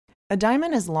A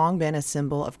diamond has long been a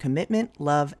symbol of commitment,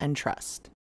 love, and trust.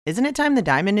 Isn't it time the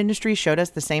diamond industry showed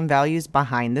us the same values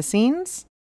behind the scenes?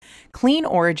 Clean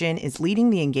Origin is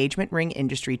leading the engagement ring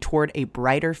industry toward a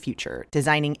brighter future,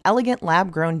 designing elegant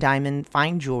lab-grown diamond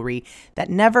fine jewelry that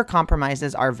never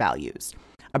compromises our values.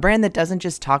 A brand that doesn't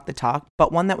just talk the talk,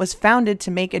 but one that was founded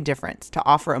to make a difference, to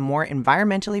offer a more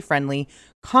environmentally friendly,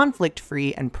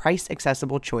 conflict-free, and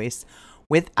price-accessible choice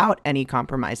without any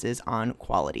compromises on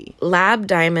quality. Lab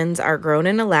diamonds are grown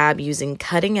in a lab using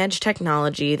cutting-edge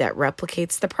technology that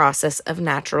replicates the process of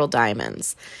natural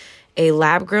diamonds. A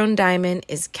lab-grown diamond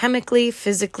is chemically,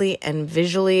 physically, and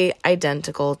visually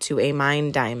identical to a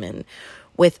mined diamond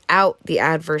without the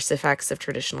adverse effects of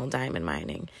traditional diamond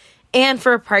mining. And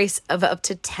for a price of up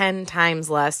to 10 times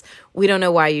less, we don't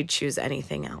know why you'd choose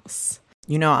anything else.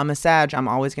 You know, I'm a Sag. I'm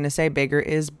always going to say bigger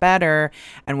is better.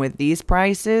 And with these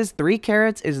prices, 3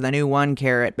 carats is the new 1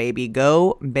 carat, baby.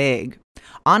 Go big.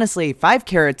 Honestly, 5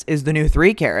 carats is the new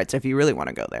 3 carats if you really want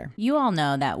to go there. You all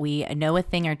know that we know a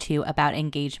thing or two about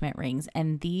engagement rings,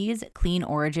 and these Clean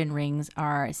Origin rings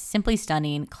are simply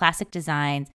stunning, classic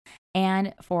designs,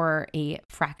 and for a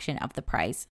fraction of the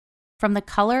price. From the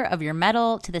color of your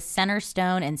metal to the center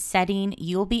stone and setting,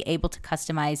 you'll be able to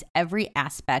customize every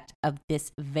aspect of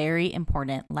this very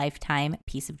important lifetime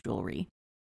piece of jewelry.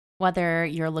 Whether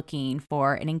you're looking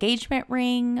for an engagement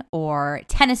ring or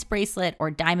tennis bracelet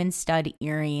or diamond stud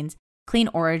earrings, Clean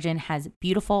Origin has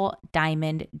beautiful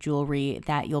diamond jewelry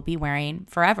that you'll be wearing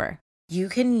forever. You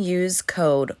can use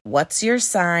code What's Your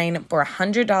Sign for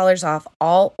 $100 off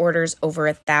all orders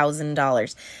over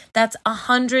 $1,000. That's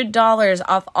 $100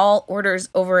 off all orders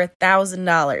over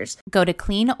 $1,000. Go to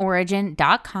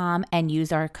cleanorigin.com and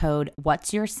use our code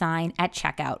What's Your Sign at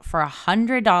checkout for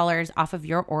 $100 off of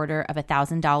your order of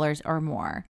 $1,000 or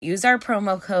more. Use our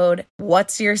promo code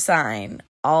What's Your Sign,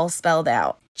 all spelled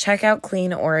out. Check out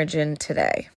Clean Origin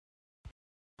today.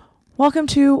 Welcome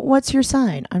to What's Your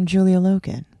Sign? I'm Julia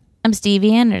Loken. I'm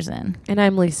Stevie Anderson. And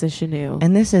I'm Lisa Chanou.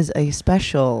 And this is a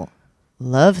special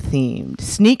love-themed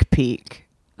sneak peek.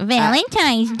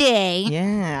 Valentine's Day.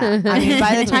 Yeah. I mean,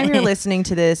 by the time you're listening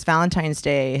to this, Valentine's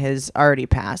Day has already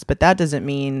passed, but that doesn't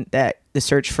mean that the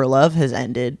search for love has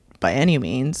ended by any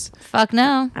means. Fuck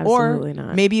no. Absolutely or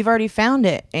not. Maybe you've already found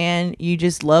it and you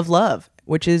just love,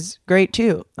 which is great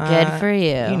too. Good for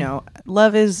you. You know,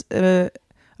 love is a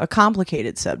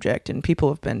complicated subject and people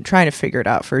have been trying to figure it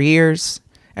out for years.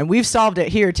 And we've solved it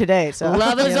here today. So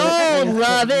Love is old,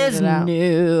 love is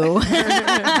new.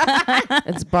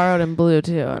 It's borrowed in blue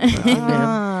too.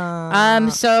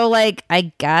 So like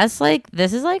I guess like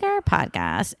this is like our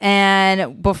podcast,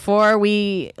 and before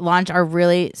we launch our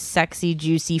really sexy,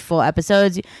 juicy, full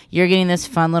episodes, you're getting this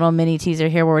fun little mini teaser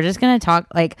here where we're just gonna talk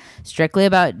like strictly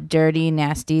about dirty,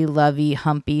 nasty, lovey,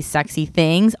 humpy, sexy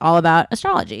things, all about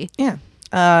astrology. Yeah.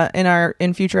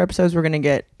 In future episodes, we're gonna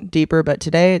get deeper, but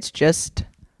today it's just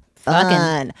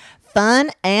fun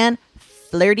and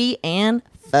flirty and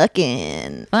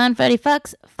fucking Fun fuddy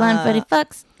fucks, fuddy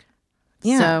fucks.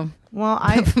 Yeah. So, well,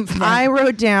 I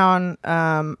wrote down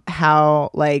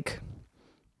how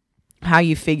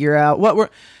you figure out what we're.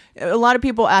 A lot of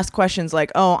people ask questions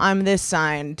like, "Oh, I'm this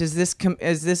sign. Is this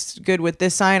good with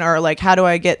this sign?" Or like, "How do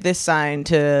I get this sign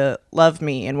to love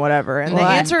me?" and whatever. And the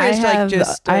answer is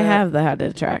I have the how it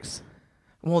attracts.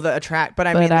 Well, the attract, but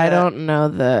I don't know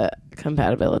the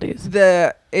compatibilities.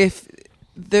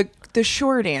 The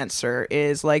short answer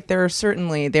is like there are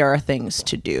things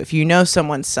to do. If you know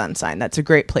someone's sun sign, that's a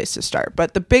great place to start.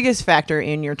 But the biggest factor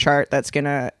in your chart that's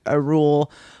gonna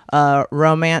rule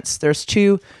romance, there's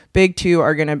two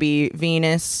are gonna be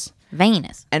Venus,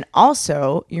 and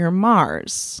also your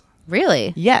Mars.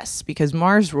 Really? Yes, because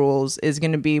Mars rules is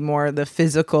gonna be more the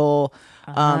physical,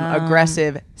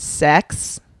 aggressive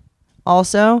sex.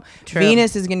 Also, True.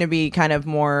 Venus is going to be kind of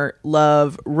more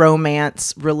love,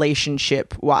 romance,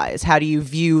 relationship wise. How do you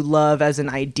view love as an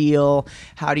ideal?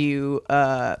 How do you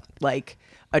how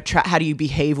do you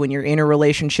behave when you're in a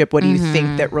relationship? What do you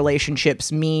think that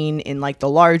relationships mean in like the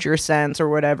larger sense or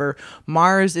whatever?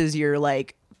 Mars is your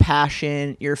like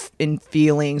passion, your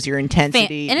feelings, your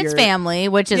intensity, and it's family,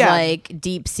 which is like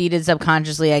deep seated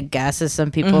subconsciously, I guess, is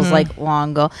some people's like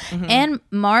long goal. And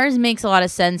Mars makes a lot of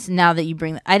sense now that you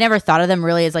bring. I never thought of them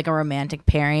really as like a romantic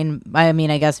pairing. I mean,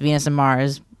 I guess Venus and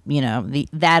Mars, you know,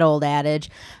 that old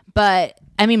adage, but.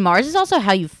 I mean, Mars is also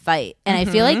how you fight. And I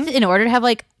feel like in order to have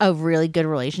like a really good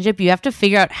relationship, you have to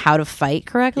figure out how to fight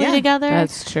correctly together.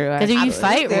 That's true. Because if you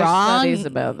fight wrong, studies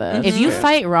about that. if you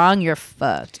fight wrong, you're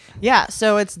fucked. Yeah,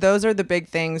 so those are the big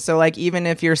things. So like even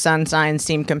if your sun signs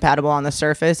seem compatible on the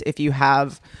surface, if you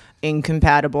have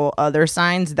incompatible other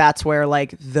signs, that's where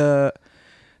like the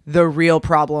the real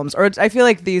problems, or I feel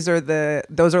like those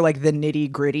are like the nitty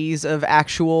gritties of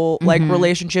actual like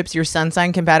relationships. Your sun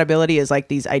sign compatibility is like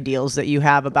these ideals that you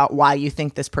have about why you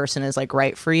think this person is like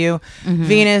right for you.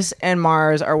 Venus and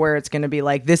Mars are where it's going to be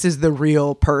like, this is the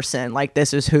real person, like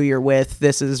this is who you're with,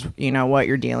 this is, you know, what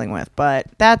you're dealing with. But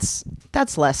that's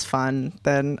less fun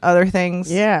than other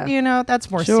things. Yeah. You know,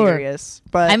 that's more Sure. serious.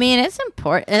 But I mean, it's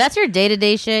important. That's your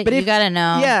day-to-day shit. But You if- gotta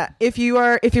know. yeah, if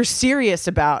you're serious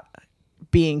about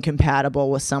being compatible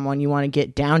with someone, you want to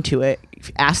get down to it,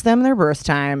 ask them their birth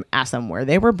time, ask them where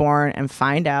they were born, and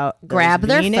find out those Grab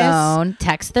their Venus, phone,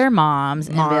 text their moms,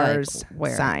 and Mars be like,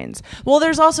 where? signs. Well,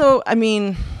 there's also, I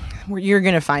mean, you're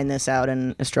going to find this out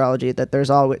in astrology, that there's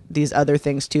all these other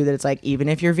things too, that it's like, even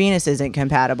if your Venus isn't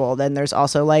compatible, then there's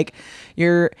also like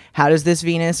how does this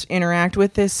Venus interact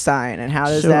with this sign, and how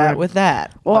does Sure. that with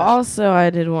that? Well, But- also, I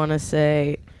did want to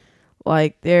say,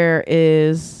 like, there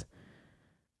is,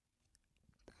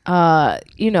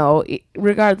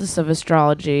 regardless of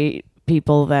astrology,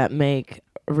 people that make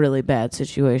really bad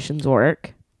situations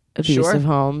work, abusive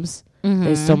homes,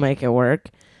 they still make it work.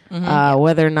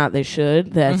 Whether or not they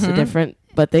should, that's a different,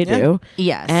 but they Yeah. do.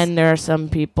 Yes. And there are some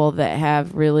people that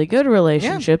have really good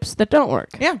relationships that don't work.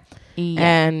 yeah. yeah.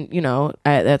 And,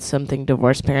 that's something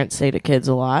divorced parents say to kids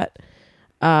a lot.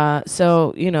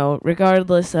 So,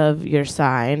 regardless of your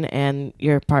sign and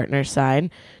your partner's sign,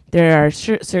 there are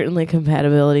certainly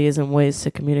compatibilities and ways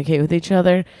to communicate with each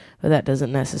other, but that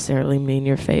doesn't necessarily mean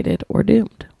you're fated or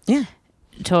doomed. Yeah.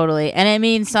 Totally. And I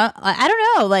mean, I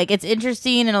don't know, like, it's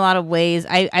interesting in a lot of ways.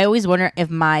 I always wonder if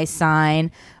my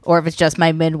sign, or if it's just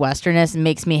my Midwesterness,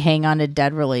 makes me hang on to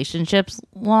dead relationships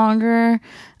longer.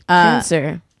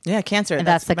 Cancer. Yeah, Cancer. And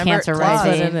that's the remember, Cancer claws.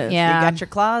 rising. It is. Yeah. You got your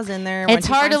claws in there. It's Once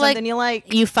you hard find to, like, something you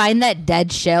like. You find that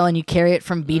dead shell and you carry it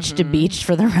from beach to beach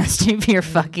for the rest of your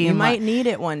fucking You life. might need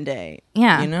it one day.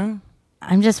 Yeah. You know?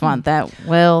 I just want that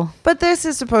will. But this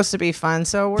is supposed to be fun,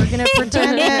 so we're gonna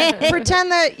pretend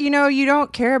that you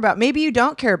don't care about. Maybe you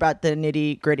don't care about the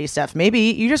nitty gritty stuff. Maybe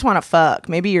you just want to fuck.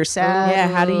 Maybe you're sad. Yeah,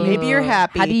 how do you- Maybe you're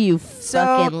happy. How do you So-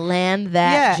 fucking land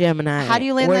that yeah, Gemini? how do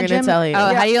you land We're that gonna Gemini? tell you. Oh,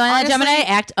 Yeah, how do you land that honestly-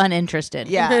 Gemini? Act uninterested.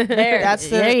 Yeah, that's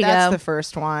There you go. the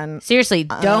first one. Seriously,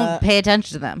 don't pay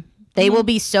attention to them. They will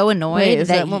be so annoyed. Wait, is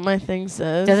that you- what my thing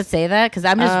says? does it say that? Because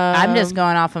I'm just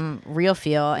going off of real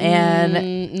feel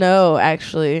and No,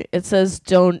 actually, it says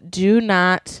do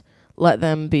not let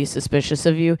them be suspicious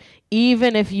of you,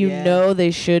 even if you Yeah. know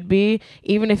they should be.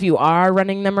 Even if you are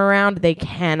running them around, they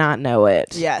cannot know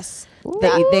it. Yes, They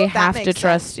that have to makes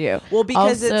trust sense. you. Well,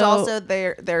 because it's Also- also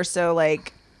they're so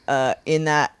like in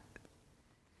that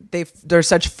they're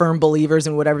such firm believers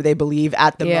in whatever they believe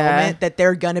at the Yeah. moment that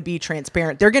they're gonna be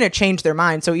transparent. They're gonna change their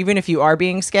mind. So even if you are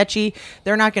being sketchy,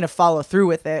 they're not gonna follow through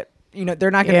with it. You know,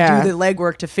 they're not gonna Yeah. do the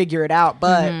legwork to figure it out.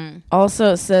 But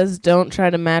Also, it says don't try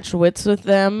to match wits with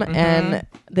them, and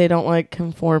they don't like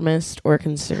conformist or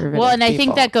conservative. well, and I think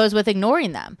people. that goes with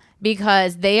ignoring them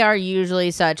because they are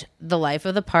usually such the life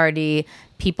of the party.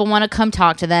 People want to come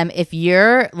talk to them. If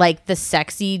you're like the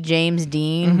sexy James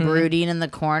Dean brooding in the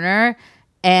corner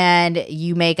and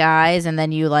you make eyes and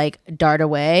then you like dart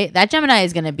away, that Gemini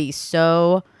is going to be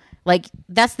so like,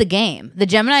 that's the game. The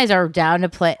Geminis are down to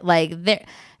play. Like,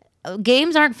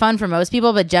 games aren't fun for most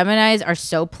people, but Geminis are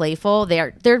so playful.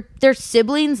 They're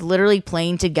siblings literally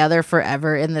playing together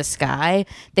forever in the sky.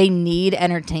 They need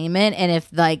entertainment, and if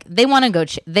like they want to go,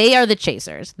 they are the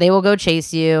chasers. They will go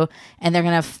chase you, and they're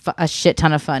gonna have a shit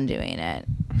ton of fun doing it.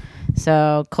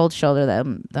 So cold shoulder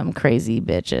them crazy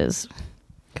bitches.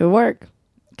 could work.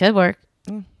 Good work.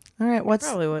 all right, what's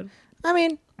Probably would. I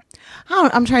mean,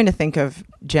 I'm trying to think of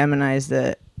Geminis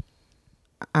that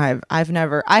I have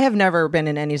never been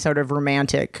in any sort of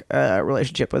romantic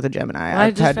relationship with a Gemini. I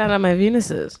I've just had- found out my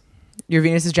Venus is. your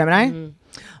Venus is Gemini.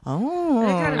 Oh, It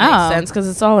kind of Oh. makes sense because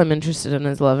it's all I'm interested in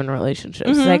is love and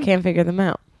relationships. I can't figure them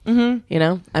out. You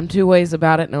know, I'm two ways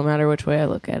about it, no matter which way I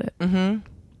look at it. Damn.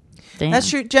 that's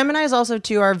true. Geminis also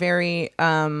too are very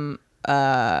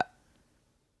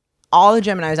all the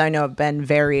Geminis I know have been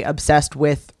very obsessed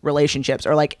with relationships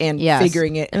or like and Yes.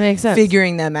 figuring It makes sense.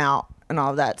 figuring them out and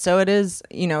all of that. So it is,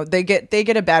 you know, they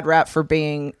get a bad rap for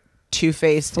being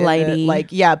two-faced, Flighty.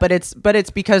 but it's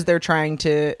because they're trying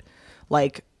to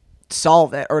like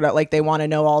solve it or that, like they want to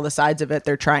know all the sides of it.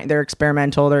 They're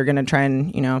experimental. They're gonna try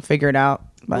and, you know, figure it out.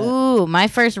 But Ooh, my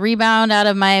first rebound out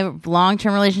of my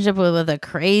long-term relationship was with a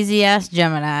crazy-ass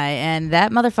Gemini, and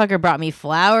that motherfucker brought me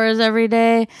flowers every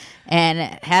day and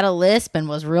had a lisp and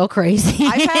was real crazy.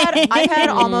 I've had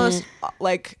almost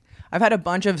like I've had a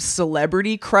bunch of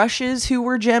celebrity crushes who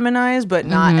were Geminis, but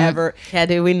not ever. Yeah,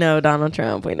 dude, we know Donald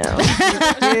Trump. We know.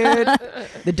 Dude,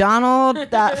 the Donald,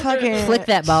 that fucking Flick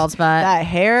that bald spot. that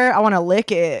hair, I want to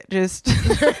lick it. Just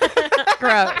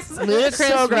Gross. Ludacris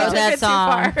So wrote gross. that Took it too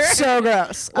song. far. so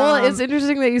gross. Well, it's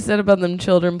interesting that you said about them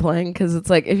children playing, because it's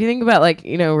like, if you think about, like,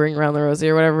 you know, Ring Around the Rosie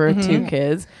or whatever, with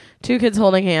two kids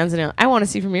holding hands, and you know, I want to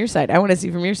see from your side. I want to see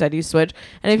from your side. You switch,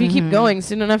 and if you keep going,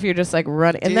 soon enough, you're just like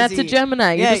running, and that's a Dizzy.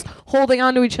 Gemini. You're Yeah. just holding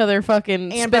on to each other,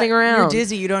 fucking And spinning but around. You're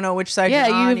dizzy. You don't know which side Yeah,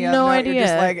 you're you on. have no idea. You're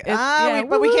just like, It's-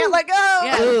 but we woo. can't let go.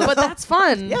 Yeah, but that's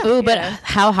fun. Ooh, but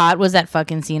how hot was that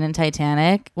fucking scene in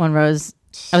Titanic when Rose?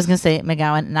 I was gonna say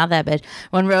McGowan, not that bitch.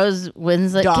 When Rose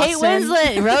Winslet, Kate Dawson.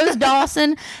 Winslet, Rose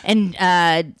Dawson, and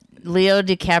Leo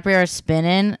DiCaprio are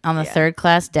spinning on the third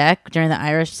class deck during the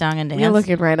Irish song and dance. You're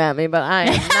looking right at me, but I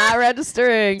am not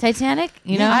registering. Titanic,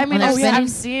 you know. I mean, when they're spinning? I've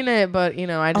seen it, but you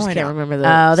know, I just I can't know. remember the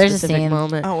Oh, there's a specific scene.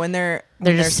 moment. Oh, when they're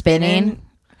just spinning?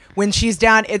 When she's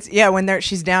down,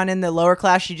 she's down in the lower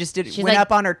class. She just went like-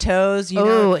 up on her toes. You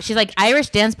know, Oh, she's like Irish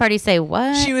dance party. Say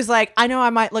what? she was like, I know I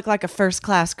might look like a first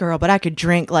class girl, but I could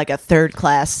drink like a third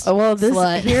class. Oh, well,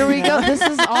 Slut. here we go. This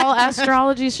is all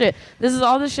astrology shit. This is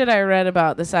all the shit I read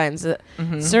about the signs.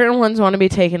 Certain ones want to be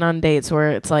taken on dates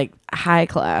where it's like high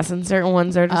class, and certain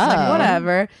ones are just like Oh.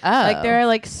 whatever. Oh. Like there are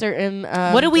like certain.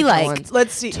 What do we different like? ones.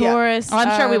 Let's see. Yeah. Taurus. Oh,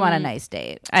 I'm sure we want a nice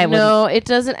date. I would. No, it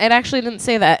doesn't. It actually didn't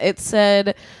say that. It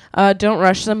said, "Don't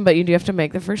rush them, but you do have to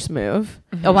make the first move."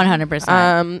 Oh,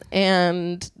 100%.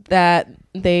 And that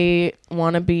they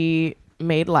want to be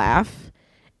made laugh,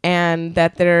 and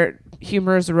that their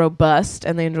humor is robust,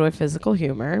 and they enjoy physical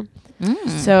humor.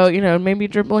 So, you know, maybe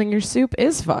dribbling your soup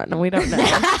is fun. We don't know.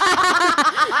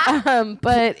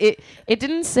 But it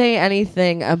didn't say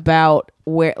anything about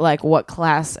where, like, what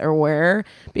class or where,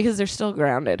 because they're still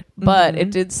grounded. But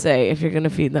it did say, if you're going to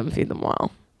feed them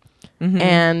well.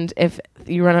 And if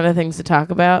you run out of things to talk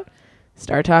about,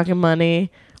 start talking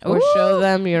money or show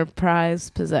them your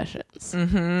prized possessions.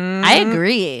 I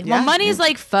agree. Yeah. Well, money's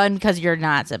like fun because you're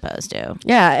not supposed to.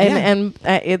 Yeah, and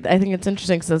I think it's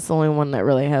interesting because that's the only one that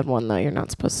really had one that you're not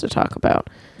supposed to talk about.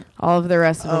 All of the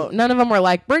rest of them, none of them were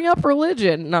like, bring up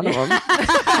religion. None of them.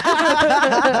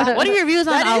 What are your views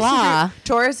on That is Allah?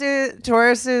 true.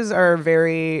 Tauruses are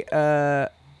very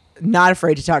not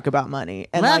afraid to talk about money.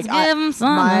 And Let's like, give 'em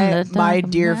something to my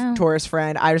talk dear about. Taurus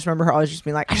friend, I just remember her always just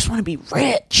being like, I just want to be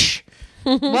rich.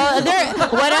 Well,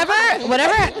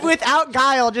 whatever. Without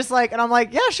guile, just like, and I'm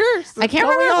like, yeah, sure. I can't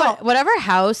remember whatever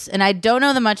house, and I don't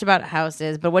know that much about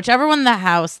houses, but whichever one the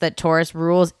house that Taurus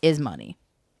rules is money.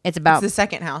 It's about It's the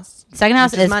second house. second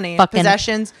house Which is money, fucking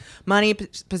possessions,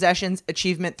 possessions,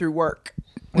 achievement through work,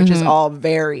 which is all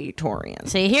very Taurian.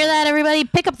 So you hear that, everybody?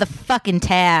 Pick up the fucking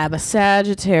tab.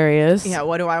 Sagittarius. Yeah,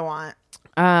 what do I want?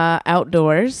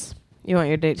 Outdoors. You want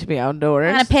your date to be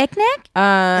outdoors. On a picnic? makes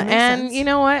And sense. you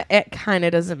know what? It kind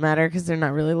of doesn't matter because they're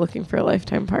not really looking for a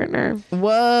lifetime partner.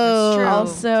 Whoa. true.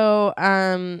 Also,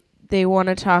 they want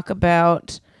to talk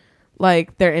about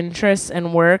like their interests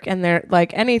and work, and they're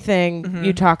like anything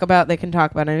you talk about, they can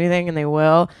talk about anything and they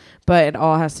will, but it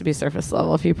all has to be surface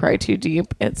level. If you pry too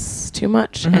deep, it's too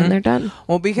much and they're done.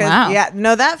 Well, because Wow.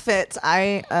 that fits.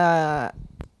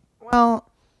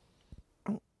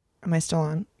 Am I still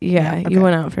on? Yeah, okay. you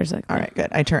went out for a second. All right, good.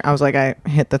 I was like, I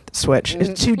hit the switch.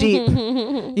 It's too deep.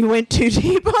 You went too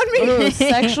deep on me. Ooh,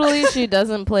 sexually, she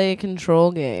doesn't play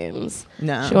control games.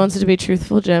 No. She wants it to be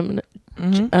truthful, genuine,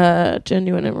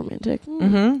 and romantic.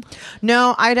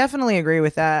 No, I definitely agree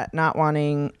with that. Not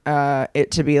wanting it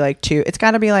to be like too. It's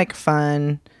got to be like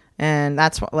fun, and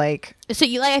that's what like. So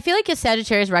you like? I feel like a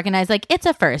Sagittarius recognize like it's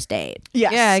a first date.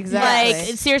 Yes. Yeah, exactly.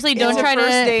 Like seriously, don't It's try a first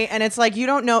to date, and it's like you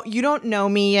don't know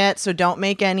me yet, so don't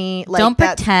make any like. don't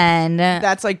that's, pretend.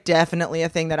 That's like definitely a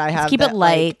thing that I have. keep it that,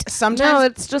 like, light. sometimes. No,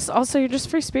 it's just also you're just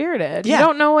free spirited. Yeah. You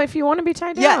don't know if you want to be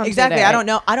tied down. Yeah, exactly. today. I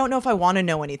don't know if I want to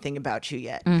know anything about you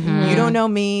yet. Mm-hmm. You don't know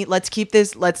me. Let's keep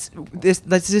this. Let's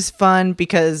just fun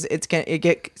because it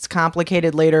gets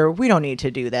complicated later. We don't need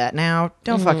to do that now.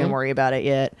 Don't fucking worry about it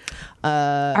yet.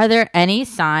 Are there any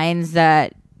signs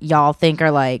that y'all think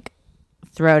are like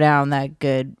throw down that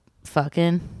good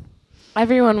fucking?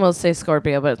 Everyone will say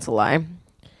Scorpio, but it's a lie.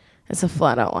 It's a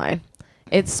flat out lie.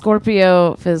 It's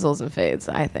Scorpio fizzles and fades,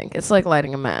 I think. It's like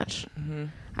lighting a match.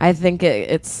 I think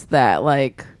it's that,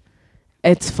 like,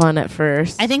 it's fun at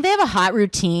first. I think they have a hot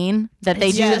routine that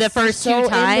they do Yes, the first so two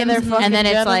times, into their fucking and then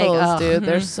it's like, genitals, oh. dude,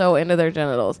 they're so into their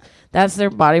genitals. That's their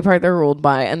body part they're ruled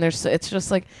by, and it's just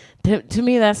like, to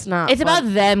me, that's not It's fun.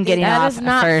 about them getting That off is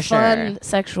not for fun sure.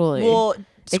 sexually. Well,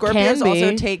 It Scorpios can also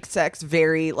be. take sex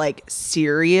very like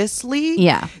seriously.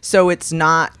 Yeah. So it's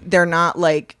not. They're not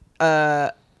like.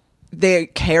 they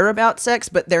care about sex,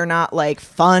 but they're not like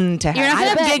fun to have. You're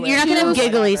not gonna have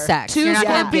giggly sex. Two You're not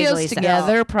gonna have Scorpios giggly sex.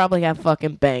 together probably have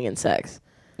fucking banging sex.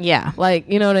 Yeah. Like,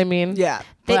 you know what I mean? Yeah.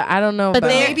 But I don't know. but about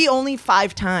they- Maybe only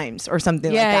 5 times or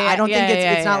something Yeah, like that. yeah, I don't think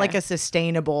yeah, it's not yeah. like a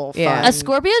sustainable Yeah. fun. A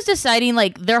Scorpio's deciding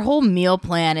like their whole meal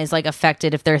plan is like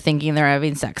affected if they're thinking they're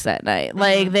having sex that night.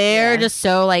 Like they're just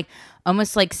so like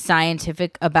almost like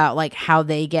scientific about like how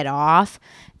they get off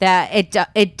that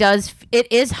it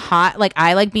is hot. Like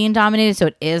I like being dominated, so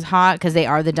it is hot because they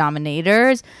are the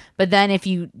dominators. But then if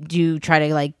you do try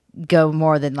to like go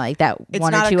more than like that It's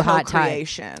one not or two a hot time,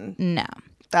 co-creation. no.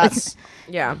 That's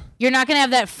Yeah. You're not gonna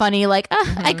have that funny like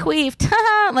I queefed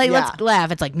like Yeah. let's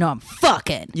laugh. It's like no, I'm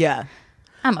fucking. yeah.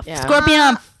 I'm a Yeah. Scorpion.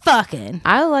 I'm fucking.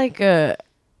 I like a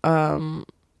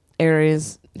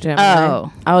Aries Gemini.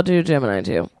 Oh. I'll do Gemini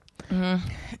too.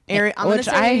 Aries, I'm Which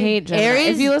gonna say I hate Gemini. Aries-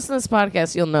 If you listen to this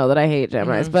podcast, you'll know that I hate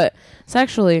Geminis, but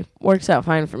sexually works out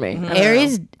fine for me.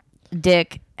 Aries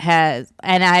dick has,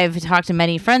 and I've talked to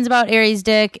many friends about Aries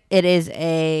dick. It's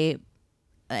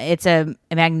a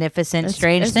magnificent,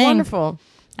 strange it's thing. wonderful.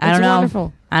 I don't It's know.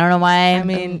 Wonderful. I don't know why. I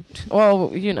mean,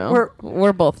 Well, you know,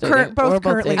 we're both dating. both We're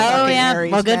currently dating. oh fucking yeah,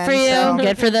 Aries well, good men, for you. so-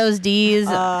 Good for those D's.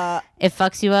 It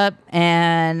fucks you up,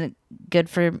 and good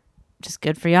for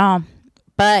y'all.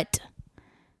 But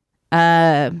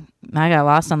I got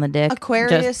lost on the dick.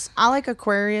 Aquarius. I like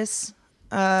Aquarius.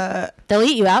 They'll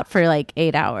eat you out for like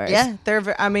 8 hours. Yeah,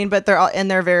 but they're all,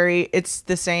 and they're very. It's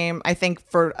the same. I think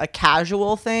for a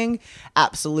casual thing,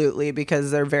 absolutely, because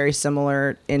they're very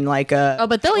similar in like a. Oh,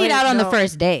 but they'll eat out on the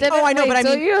first date. Oh, I know, but I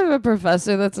so mean- you have a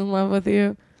professor that's in love with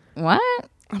you, What?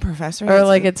 a professor or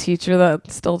like a teacher that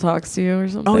still talks to you, or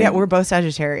something. Oh yeah, we're both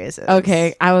Sagittarius.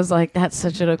 Okay, I was like, that's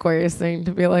such an Aquarius thing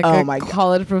to be like Oh a my God.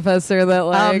 college professor that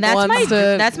like wants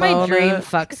to. That's my bone dream it.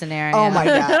 fuck scenario. Oh my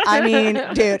god! I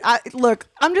mean, dude, look.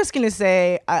 I'm just gonna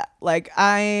say, I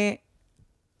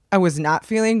was not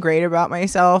feeling great about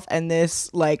myself, and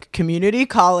this like community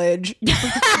college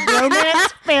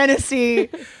romance fantasy.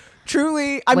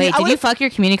 Truly, I Wait, mean, did you fuck your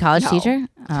community college No. teacher?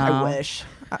 I Oh. wish.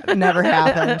 It never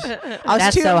happened. I was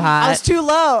That's too, so hot. I was too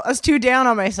low. I was too down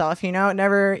on myself. You know, it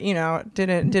never. You know,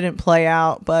 didn't play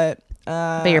out. But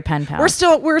your pen pal. we're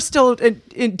still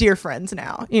dear friends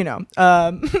now. You know.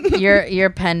 Your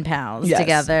pen pals Yes.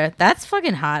 together. That's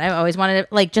fucking hot. I've always wanted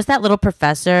to, like just that little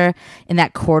professor in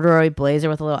that corduroy blazer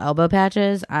with the little elbow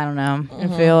patches. I don't know. I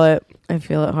feel it. I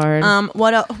feel it hard.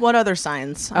 What other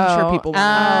signs? I'm sure people.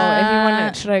 Oh, if you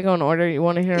want to, should I go in order? You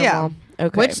want to hear Yeah. them all?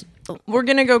 Okay. Which We're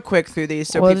gonna go quick through these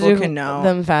so We'll people do can know.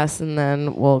 them fast, and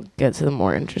then we'll get to the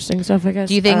more interesting stuff, I guess.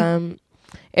 Do you think-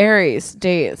 Aries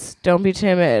dates? Don't be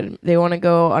timid. They want to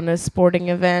go on a sporting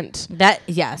event. that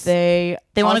yes. They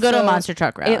want to go to a also- monster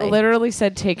truck rally. It literally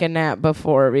said take a nap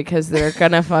before because they're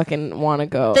gonna fucking want to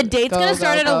go. The date's Go, gonna go,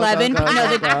 start at go, 11. go, go, No,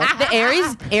 go, go. the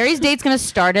Aries date's gonna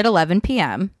start at 11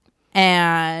 p.m.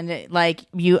 And like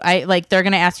they're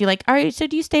gonna ask you like, all right, so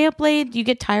do you stay up late? Do you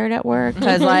get tired at work?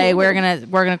 Because like we're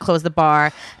gonna close the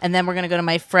bar, and then we're gonna go to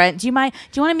my friend. Do you want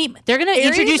to meet? They're gonna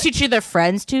introduce you to their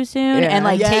friends too soon, Yeah. and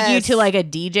like take you Yes. to like a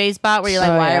DJ spot where you're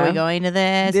like, Oh, why are yeah. we going to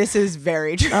this? This is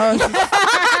very true. Oh,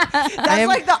 That's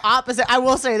like the opposite. I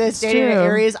will say this: dating an true.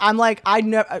 Aries, I'm like,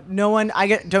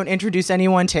 don't introduce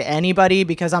anyone to anybody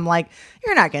because I'm like,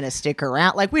 you're not gonna stick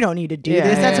around. Like, we don't need to do Yeah,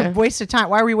 this. That's yeah. a waste of time.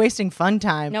 Why are we wasting fun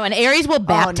time? No, and Aries will Oh,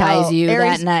 baptize no. you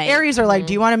Aries, that night. Aries are like,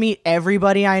 do you want to meet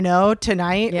everybody I know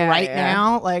tonight, Yeah, right yeah.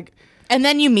 now? Like, And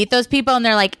then you meet those people, and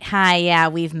they're like, "Hi, yeah,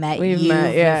 we've met We've you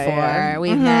met- yeah, before. yeah.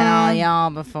 We've met all y'all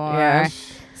before." Yeah.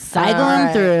 Cycling All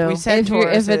right. through. We said if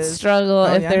it's Tauruses. struggle,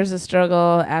 Oh, if yeah? there's a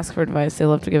struggle, ask for advice. They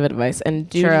love to give advice, and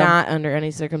do True. not, under any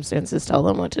circumstances, tell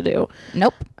them what to do.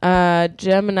 Nope.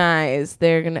 Geminis,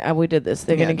 they're gonna. We did this.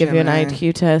 They're Yeah, gonna give you an Gemini.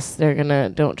 IQ test. They're gonna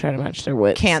don't try to match their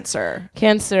wits. Cancer.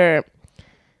 Cancer,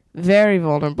 very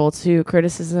vulnerable to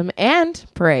criticism and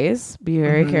praise. Be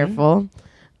very careful.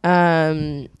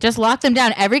 Just lock them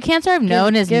down. Every Cancer I've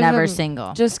known is give never them-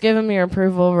 single. Just give them your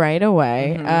approval right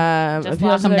away. Just Appeal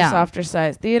lock to them their down. softer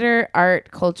sides. Theater,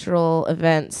 art, cultural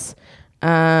events.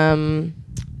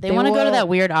 They want to go to will- that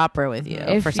weird opera with you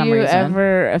If for some you reason.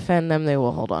 ever offend them, they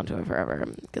will hold on to it forever.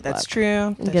 Good That's luck.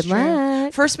 true. That's Good true.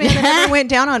 luck. First man that ever went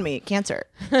down on me. Cancer.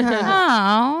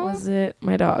 Oh. Was it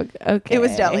my dog? Okay. It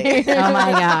was Deli. Oh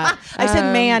my god. I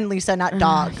said man, Lisa, not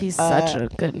dog. He's such a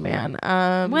good man.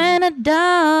 When a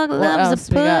dog What loves else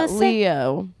a we got? pussy.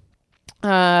 Leo.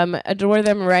 Adore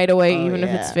them right away, Oh, even if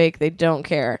it's yeah. fake. They don't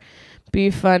care.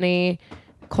 Be funny.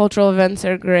 Cultural events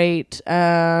are great.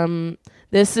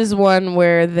 This is one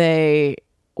where they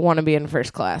want to be in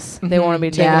first class. They want to be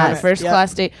taken Yeah. on a first Yep.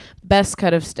 class date. Best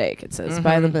cut of steak. It says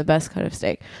buy them the best cut of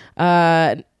steak.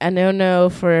 A no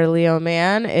for a Leo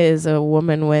man is a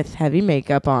woman with heavy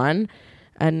makeup on.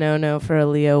 A no for a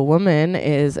Leo woman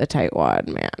is a tightwad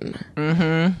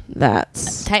man.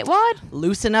 That's Tightwad?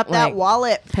 Loosen up Like, that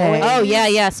wallet. pay. boys. Oh,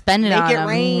 yeah. Spend it Make on it 'em.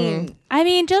 rain. I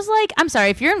mean, just like, I'm sorry,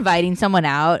 if you're inviting someone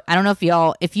out, I don't know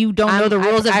if you don't know the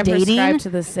rules I of dating, prescribe to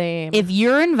the same. if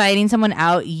you're inviting someone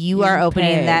out, you are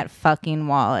opening pay. that fucking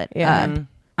wallet Yeah. up.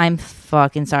 I'm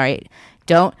fucking sorry.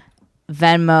 Don't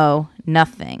Venmo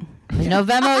nothing. There's no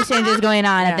Venmo exchanges going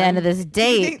on at the end of this I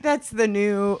date. think that's the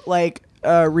new like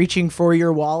reaching for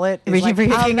your wallet. Is Reaching like for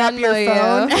your- picking up your Venmo you.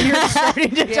 phone and you're starting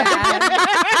to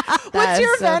What's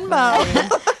your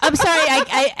Venmo? I'm sorry.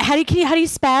 I how do you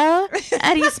spell?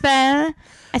 How do you spell?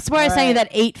 I swear I sent you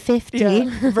that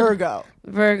 $8.50. Virgo.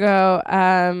 Virgo,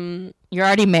 You're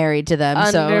already married to them,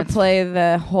 so it's- underplay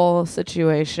the whole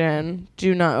situation.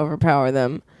 Do not overpower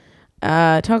them.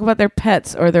 Talk about their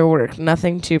pets or their work.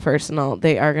 Nothing too personal.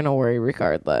 They are going to worry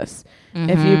regardless.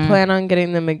 If you plan on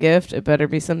getting them a gift, it better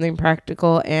be something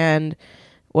practical, and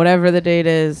whatever the date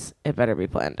is, it better be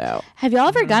planned out. have y'all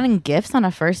ever gotten gifts on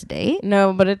a first date?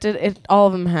 No, but all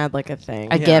of them had like a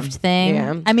thing. A gift thing?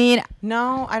 Yeah. I mean,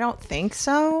 No, I don't think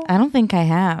so. I don't think I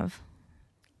have.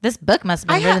 This book must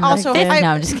have been written also in the 50s. No,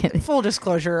 I'm just kidding. Full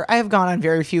disclosure, I have gone on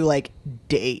very few like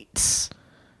dates.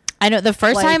 I know the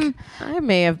first Like, time. I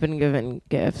may have been given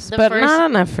gifts, The but first- not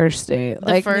on a first date.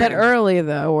 Like, first- but early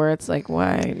though, where it's like,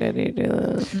 why did he do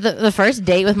this? The first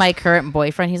date with my current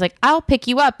boyfriend, he's like, I'll pick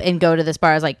you up and go to this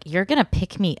bar. I was like, you're going to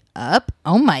pick me up?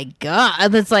 Oh my God.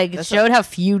 That's like, showed how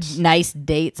few nice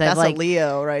dates That's I've a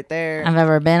Leo right there. I've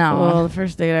ever been on. Well, the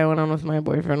first date I went on with my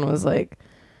boyfriend was like,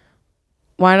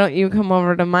 why don't you come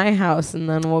over to my house and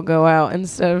then we'll go out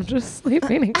instead of just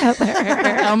sleeping together?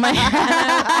 oh my God.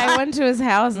 I went to his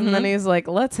house and then he's like,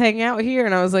 let's hang out here.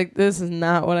 And I was like, this is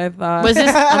not what I thought. Was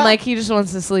this- I'm like, he just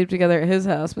wants to sleep together at his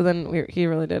house. But then he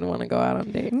really didn't want to go out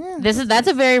on date. That's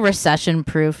a very recession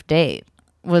proof date.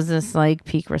 Was this like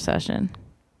peak recession?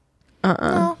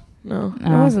 No, it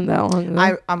wasn't that long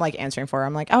ago. I'm like answering for her.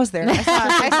 I'm like, I was there.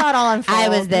 I saw it all unfold. I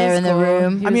was there in the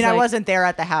room. He I mean, was I like- wasn't there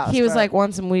at the house. He was but- like,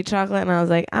 want some wheat chocolate? And I was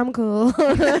like, I'm cool.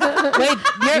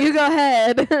 Wait, you go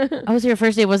ahead. oh, so your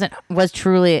first date was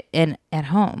truly at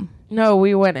home. No,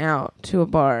 we went out to a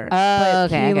bar. Oh,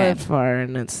 okay, He okay. lived far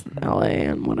and it's LA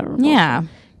and whatever. Yeah.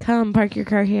 Come park your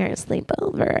car here and sleep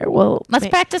over. We'll Let's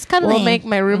practice cuddling. We'll make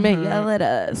my roommate yell at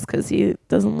us because he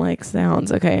doesn't like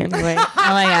sounds. Okay, anyway. oh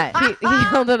my God. he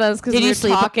yelled at us because Did we you were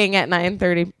sleep- talking at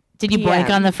 9:30. Did you boink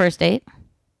PM. on the first date?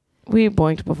 We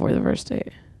boinked before the first date.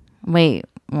 Wait,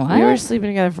 what? We were sleeping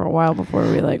together for a while before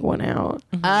we like went out.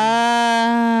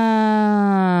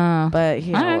 But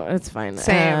you know, it's fine.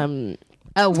 Same.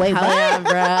 Oh wait, Hell what? yeah,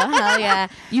 bro. Hell yeah.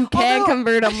 You can Although-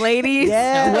 convert them, ladies.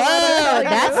 Yeah. Whoa,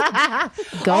 that's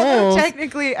Although goals.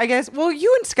 technically, I guess. Well, were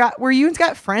you and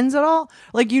Scott friends at all?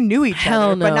 Like you knew each Hell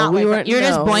other, no. but not we like weren't. You're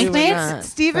just no, boink we were mates? not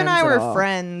Steve and I friends at were all.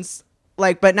 friends,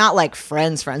 like, but not like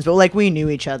friends, but like we knew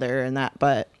each other and that.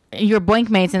 But You're boink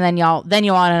mates, and then you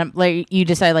want to like you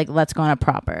decide like let's go on a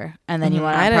proper, and then you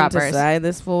want I on didn't propers. decide.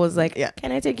 This fool was like, Yeah.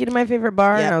 "Can I take you to my favorite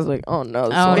bar?" Yeah. And I was like, "Oh no,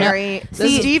 this Oh, one- no. very.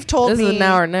 See, Steve told this me is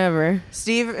now or never."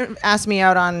 Steve asked me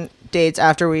out on dates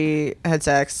after we had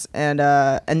sex, and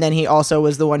then he also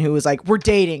was the one who was like, "We're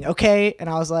dating, okay?" And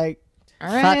I was like,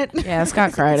 "All right." Yeah,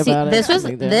 Scott cried See, about it. this was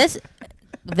Like that.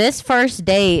 this first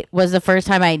date was the first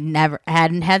time I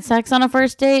hadn't had sex on a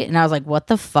first date, and I was like, "What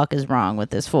the fuck is wrong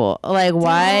with this fool? Like,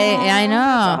 why?" I know,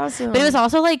 that's awesome. but it was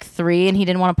also like 3, and he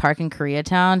didn't want to park in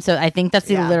Koreatown, so I think that's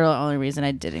the Yeah. literal only reason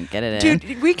I didn't get it in.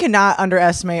 Dude, we cannot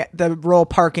underestimate the role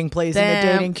parking plays in the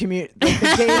Damn. dating community,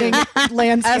 the dating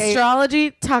landscape.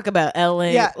 Astrology. Talk about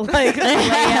LA. Yeah. Like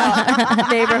layout,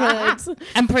 neighborhoods.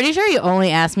 I'm pretty sure he only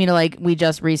asked me to like. We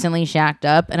just recently shacked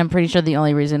up, and I'm pretty sure the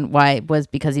only reason why was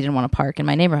because he didn't want to park in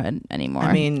my neighborhood anymore.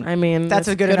 I mean, That's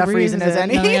a good enough reason as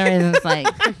any. no, the other reason is like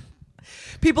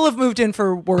People have moved in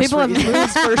for worse People have reasons.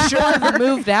 moved for sure. Have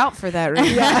moved out for that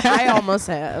reason. I almost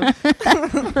have.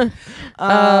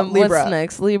 Libra. What's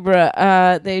next?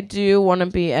 Libra. They do want to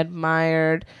be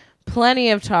admired. Plenty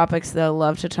of topics they'll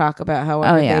love to talk about.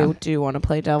 However, Oh, yeah. they do want to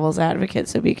play devil's advocate,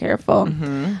 so be careful.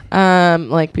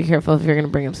 Mm-hmm. Like, be careful if you're going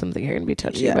to bring up something you're going to be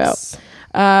touchy Yes.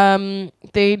 about.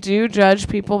 They do judge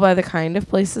people by the kind of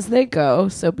places they go,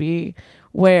 so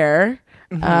beware.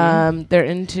 They're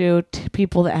into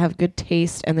people that have good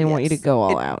taste, and they want you to go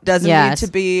all out. Doesn't Yes. need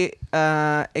to be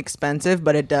expensive,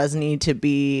 but it does need to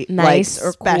be Nice like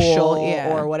or special cool,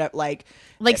 yeah. or whatever.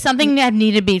 Like something that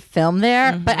need to be filmed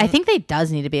there, but I think they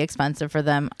does need to be expensive for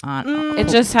them on. It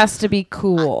just has to be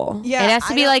cool. yeah, It has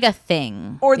to I be don't- like a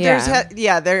thing. Or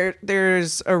Yeah.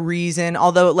 there's a reason.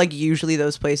 Although like usually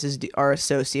those places are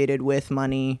associated with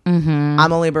money. Mm-hmm.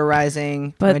 I'm a Libra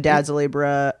rising. But- my dad's a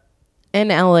Libra. In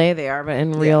LA, they are, but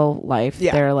in real life,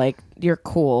 Yeah. they're like your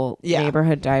cool Yeah.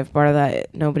 neighborhood dive bar that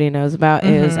nobody knows about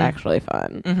is actually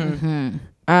fun.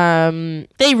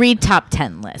 They read top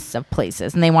 10 lists of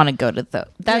places and they want to go to the.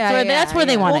 That's where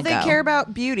they want Well, to they go. care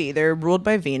about beauty. They're ruled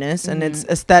by Venus, and it's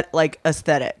Mm-hmm.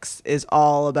 aesthetics is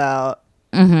all about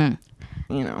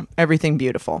everything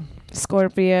beautiful.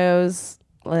 Scorpios,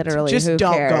 literally, Just who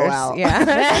don't go cares? out.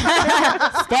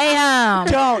 Yeah. Stay home.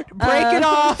 Don't break it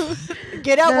off.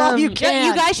 Get out while you can.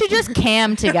 You guys should just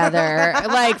cam together,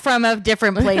 like from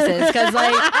different places, because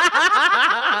like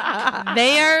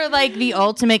they are like the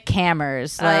ultimate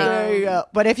cammers. Like There you go.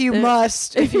 But if you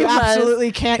must, if you must,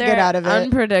 absolutely can't get They're out of it,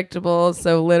 unpredictable,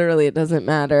 so literally it doesn't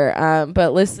matter.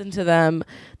 But listen to them.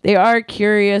 They are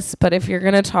curious, but if you're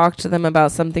going to talk to them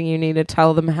about something, you need to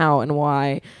tell them how and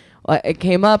why it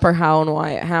came up or how and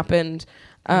why it happened.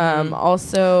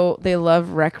 Also, they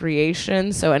love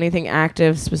recreation, so anything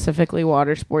active, specifically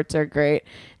water sports, are great.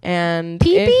 And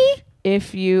Pee-pee?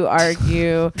 if you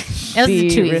argue, That was be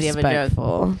too easy of a joke.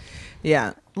 respectful.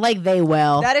 yeah, like they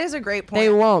will. that is a great point. They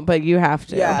won't, but you have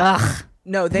to. Yeah. Ugh.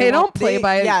 No, They don't play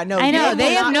by- Yeah, no, I know,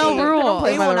 they have no rules.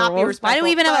 They will not be Why respectful. Why do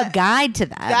we even have a but guide to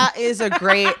that? That is a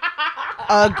great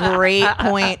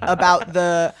point about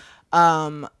the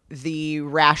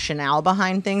rationale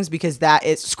behind things, because that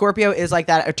is Scorpio is like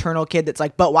that eternal kid that's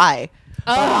like, but why?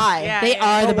 But why? yeah, they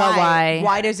are the but why.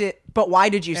 Why does it? But why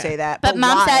did you say that? But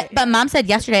mom why? said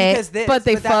yesterday. Because this, But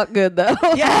they that- fuck good, though.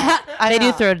 Yeah, I they do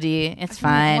know. throw D. It's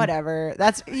fine. Whatever.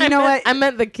 That's you know what. I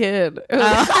meant the kid. It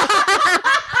was,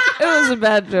 it was a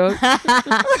bad joke.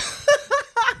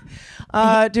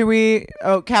 Do we?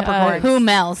 Oh, Capricorn. Who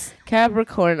melts?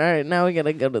 Capricorn. All right, now we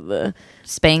gotta go to the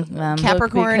Spank them.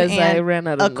 Capricorn because and I ran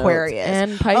out of Aquarius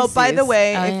notes. And Pisces. Oh, by the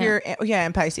way, Oh, if yeah. you're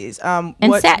and Pisces. and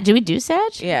what? Sag. Do we do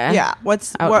Sag? yeah, Yeah.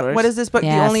 What Outdoors. is this book? The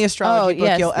Yes. only astrology book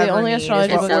yes, you'll the ever only need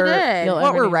astrology is book what we're, you'll what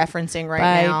ever we're need. referencing right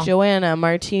by now. Joanna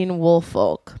Martine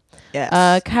Woolfolk.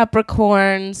 Yes.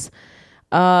 Capricorns,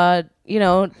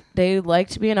 they like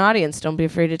to be an audience. Don't be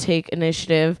afraid to take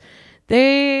initiative.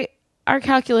 They are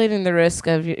calculating the risk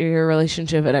of your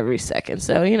relationship at every second.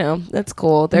 So, that's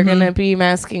cool. They're going to be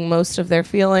masking most of their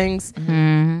feelings,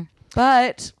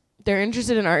 but they're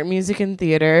interested in art, music, and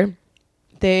theater.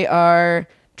 They are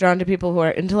drawn to people who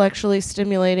are intellectually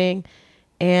stimulating,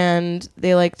 and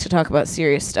they like to talk about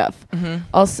serious stuff.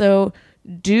 Also,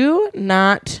 do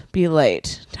not be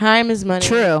late. Time is money.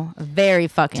 True. Very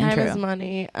fucking Time true. is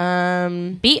money.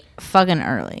 Be fucking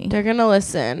early. They're gonna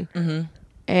listen,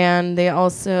 and they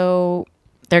also,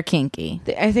 They're kinky.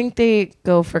 I think they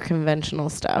go for conventional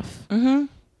stuff.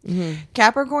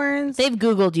 Capricorns. They've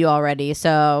Googled you already,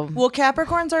 so Well,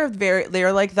 Capricorns are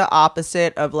they're like the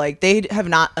opposite of like, they have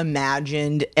not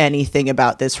imagined anything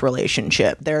about this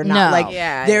relationship. They're not No. like,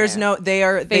 Yeah, there's yeah. no, they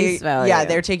are, Face value. yeah,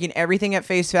 they're taking everything at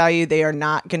face value. They are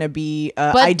not going to be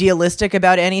idealistic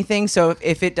about anything. So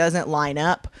if it doesn't line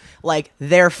up, like,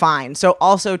 they're fine. So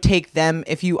also take them,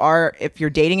 if you're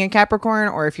dating a Capricorn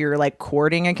or if you're like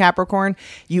courting a Capricorn,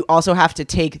 you also have to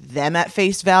take them at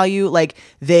face value. Like,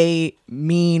 they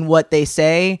mean what they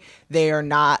say. They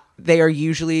are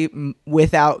usually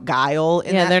without guile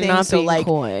in Yeah, that they're thing. not so being like,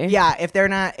 coy. yeah, if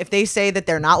they say that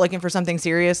they're not looking for something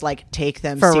serious, like, take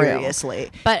them For real.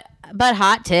 seriously. But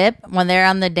hot tip, when they're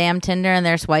on the damn Tinder and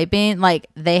they're swiping, like,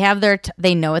 they have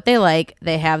they know what they like.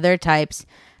 They have their types.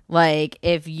 Like,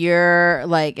 if they're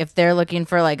looking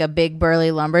for like a big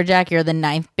burly lumberjack, you're the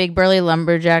 9th big burly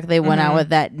lumberjack they went out with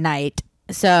that night.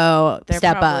 So They're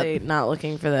step up. probably not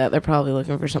looking for that. They're probably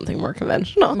looking for something more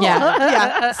conventional. Yeah.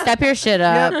 Yeah. Step your shit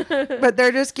up. But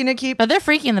they're just gonna keep But they're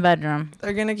freaky in the bedroom.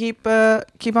 they're gonna keep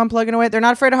on plugging away. They're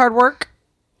not afraid of hard work,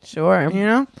 Sure. you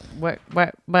know? What?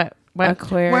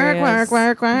 Aquarius. Work, work,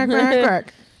 work, work, work,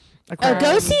 work. Oh,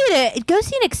 go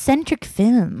see an eccentric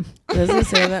film. Does it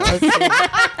say that?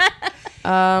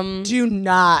 Let's see. Do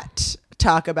not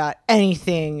talk about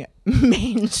anything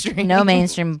mainstream. No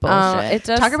mainstream bullshit. It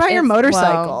does, Talk about your it's-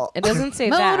 motorcycle. well, it doesn't say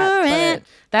Motor that. it. But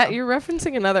that you're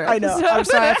referencing another I know. episode. I'm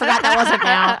sorry. I forgot that wasn't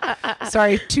now.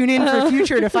 Sorry. Tune in for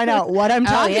future to find out what I'm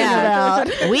talking about.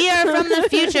 We are from the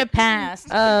future past.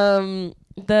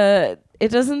 It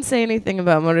doesn't say anything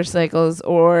about motorcycles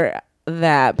or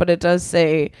that, but it does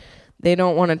say They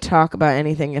don't want to talk about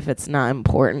anything if it's not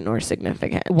important or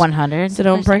significant. 100. So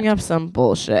don't bring up some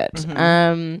bullshit.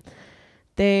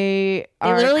 They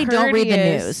literally courteous. don't read the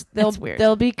news. That's weird.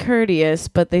 They'll be courteous,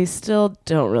 but they still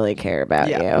don't really care about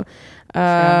you.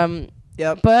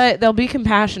 Yep. But they'll be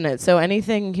compassionate. So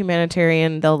anything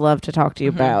humanitarian, they'll love to talk to you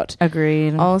about.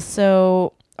 Agreed.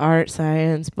 Also, art,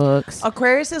 science, books.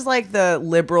 Aquarius is like the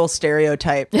liberal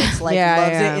stereotype. It's like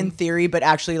loves it in theory, but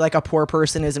actually like a poor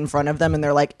person is in front of them and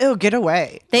they're like, "Oh, get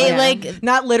away." They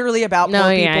not literally about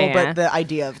poor people, yeah. but the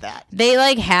idea of that. They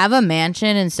like have a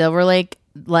mansion in Silver Lake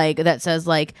like that says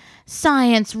like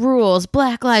science rules,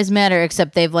 Black Lives Matter,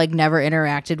 except they've like never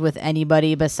interacted with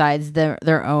anybody besides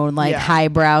their own like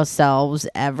highbrow selves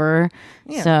ever.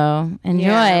 Yeah. So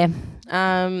enjoy.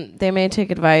 Yeah. They may take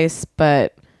advice,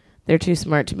 but they're too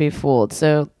smart to be fooled.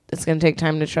 So it's going to take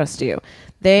time to trust you.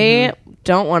 They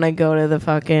don't want to go to the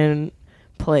fucking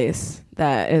place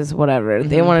that is whatever.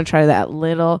 They want to try that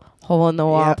little hole in the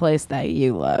wall place that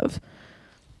you love.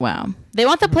 Wow. They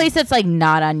want the place that's like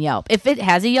not on Yelp. If it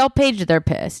has a Yelp page, they're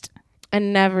pissed.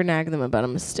 And never nag them about a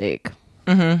mistake.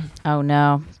 Oh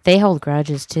no. They hold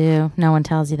grudges too. No one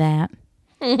tells you that.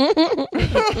 They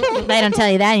don't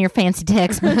tell you that in your fancy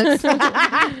textbooks.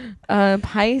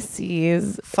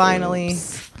 Pisces. Finally.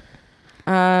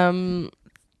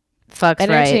 Fuck's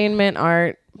entertainment,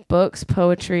 art, books,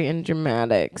 poetry, and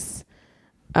dramatics.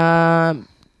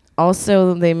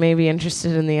 Also, they may be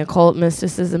interested in the occult,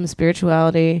 mysticism,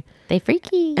 spirituality. They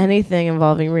freaky. Anything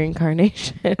involving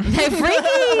reincarnation. They freaky.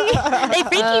 They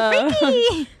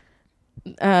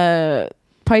freaky.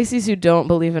 Pisces who don't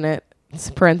believe in it,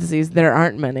 parentheses, there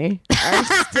aren't many, are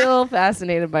still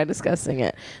fascinated by discussing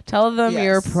it. Tell them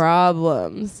your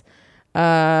problems.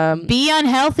 Be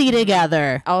unhealthy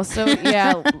together. Also,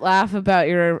 laugh about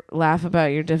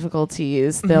your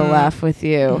difficulties. They'll laugh with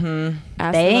you.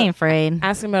 They ain't afraid.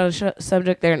 Ask them about a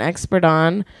subject they're an expert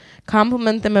on.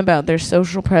 Compliment them about their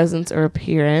social presence or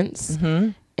appearance.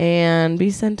 And be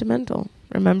sentimental.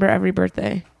 Remember every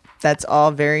birthday. That's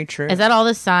all very true. Is that all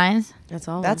the signs? That's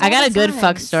all. I got a good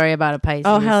fuck story about a Pisces.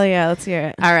 Oh, hell yeah. Let's hear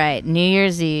it. All right. New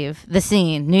Year's Eve. The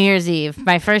scene. New Year's Eve.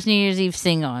 My first New Year's Eve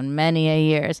single in many a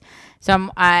years. So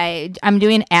I'm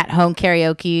doing at-home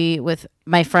karaoke with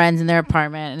my friends in their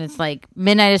apartment, and it's like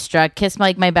midnight has struck. Kissed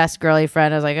like my best girly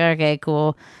friend. I was like, okay,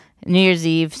 cool. New Year's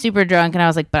Eve, super drunk, and I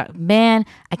was like, but man,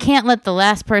 I can't let the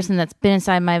last person that's been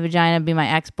inside my vagina be my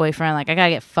ex-boyfriend. Like, I gotta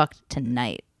get fucked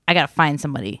tonight. I gotta find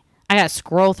somebody. I gotta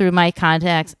scroll through my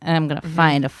contacts, and I'm gonna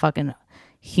find a fucking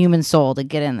human soul to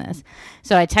get in this.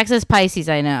 So I text this Pisces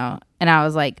I know, and I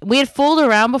was like, we had fooled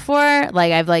around before.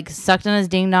 Like, I've like sucked on his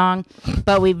ding dong,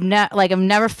 but I've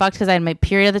never fucked because I had my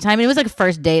period at the time. And it was like a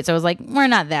first date, so I was like, we're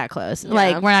not that close. Yeah.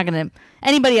 Like, we're not gonna.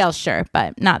 Anybody else, sure,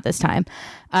 but not this time.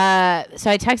 So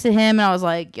I texted him, and I was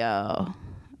like, yo,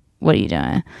 what are you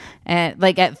doing? And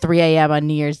like at 3 a.m. on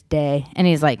New Year's Day, and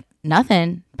he's like,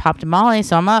 nothing. Popped a Molly,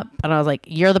 so I'm up, and I was like,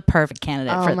 you're the perfect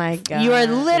candidate. Oh my god, you are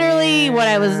literally what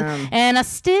I was, and I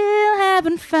still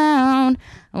haven't found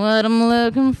what I'm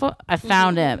looking for. I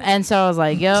found him, and so I was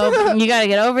like, yo, you gotta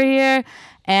get over here.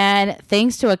 And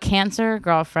thanks to a Cancer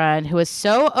girlfriend who was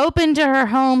so open to her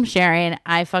home sharing,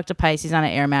 I fucked a Pisces on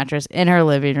an air mattress in her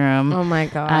living room. Oh my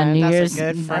god, on New Year's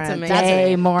a good friend.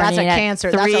 Day morning. That's a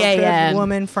Cancer. 3 That's a a.m. good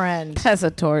woman friend. That's a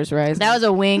Taurus rising. That was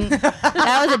a wing.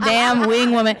 That was a damn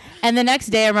wing woman. And the next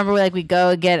day, I remember we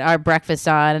go get our breakfast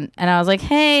on, and I was like,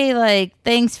 hey, like,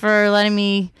 thanks for letting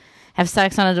me have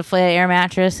sex on a deflated air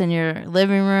mattress in your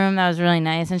living room. That was really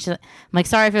nice. And I'm like,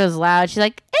 sorry if it was loud. She's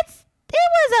like,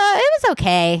 it was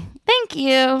okay. Thank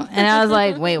you. And I was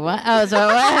like, wait, what? Oh, so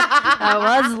what?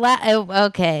 I was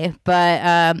okay.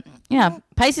 But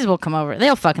Pisces will come over.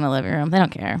 They'll fuck in the living room. They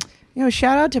don't care. You know,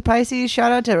 shout out to Pisces.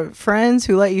 Shout out to friends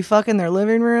who let you fuck in their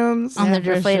living rooms. On their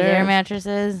deflated air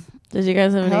mattresses. Did you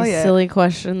guys have any silly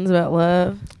questions about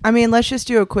love? I mean, let's just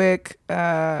do a quick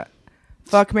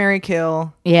fuck, marry,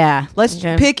 kill. Yeah. Let's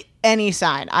pick any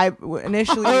sign. I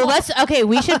initially.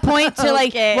 We should point to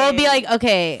like, we'll be like,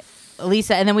 okay,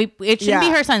 Lisa, and then it shouldn't be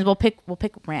her signs. We'll pick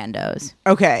randos.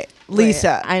 Okay,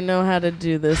 Lisa. Wait, I know how to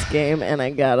do this game, and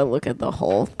I gotta look at the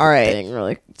whole thing.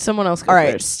 Really, someone else. All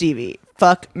right, first. Stevie.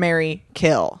 Fuck, marry,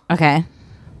 kill. Okay.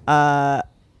 I'm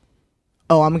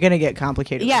gonna get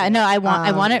complicated. Yeah, no, I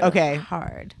want it. Okay.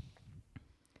 Hard.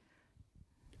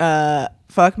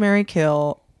 Fuck, marry,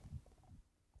 kill.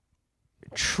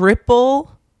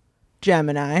 Triple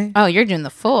Gemini. Oh, you're doing the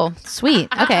full. Sweet.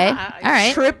 Okay. All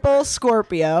right. Triple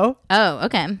Scorpio. Oh,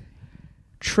 okay.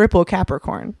 Triple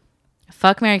Capricorn.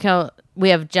 Fuck, marry, kill. We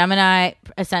have Gemini,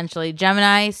 essentially.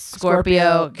 Gemini,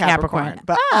 Scorpio, Capricorn.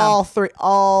 But all the ways.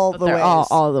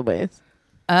 All the ways.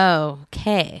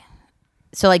 Okay.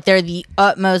 So like they're the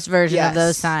utmost version of Yes.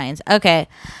 those signs. Okay.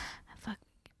 Fuck.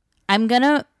 I'm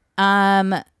gonna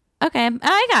okay,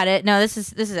 I got it. No, this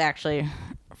is actually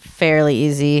fairly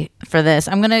easy for this.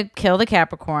 I'm gonna kill the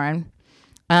Capricorn.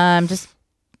 Just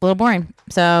a little boring.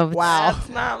 So Wow. That's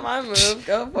not my move.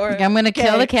 Go for it. I'm gonna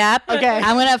kill the Cap. Okay.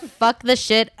 I'm gonna fuck the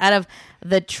shit out of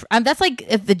the. That's like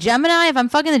if the Gemini. If I'm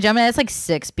fucking the Gemini, that's like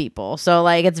 6 people. So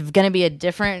like it's gonna be a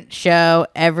different show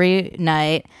every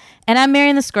night. And I'm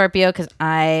marrying the Scorpio because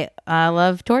I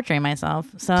love torturing myself.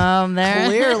 So there.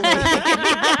 Clearly.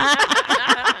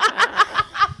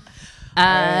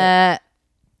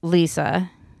 Lisa.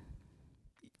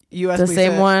 You ask The Lisa.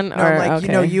 same one, No, or- like,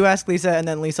 okay. you ask Lisa and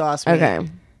then Lisa asks me. Okay.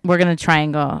 We're gonna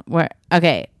triangle.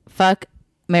 Okay. Fuck,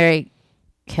 marry,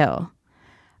 kill.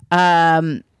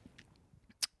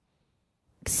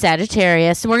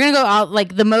 Sagittarius. We're gonna go out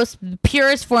like the most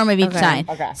purest form of each Okay. sign.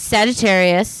 Okay.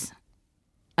 Sagittarius.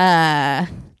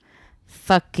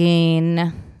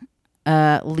 Fucking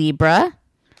Libra,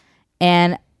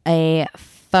 and a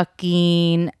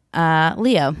fucking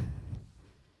Leo.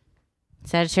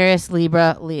 Sagittarius,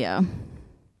 Libra, Leo.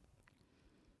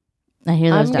 I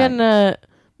hear those I'm die. gonna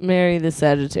marry the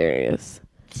Sagittarius.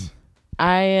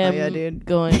 I am yeah, dude.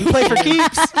 going Play for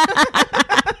keeps.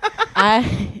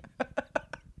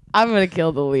 I'm gonna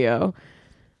kill the Leo.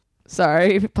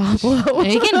 Sorry, Pablo.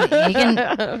 You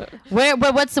can.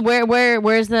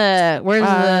 Where's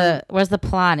the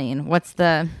plotting? What's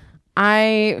the?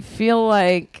 I feel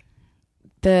like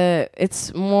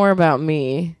it's more about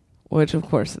me, which of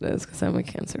course it is because I'm a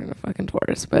Cancer and a fucking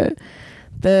Taurus. But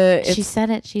She said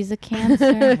it. She's a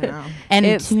Cancer. Wow. And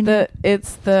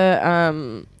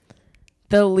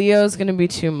the Leo's gonna be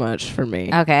too much for me.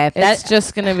 okay, It's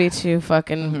just gonna be too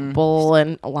fucking bull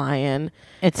and lion.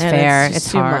 it's and fair. It's, just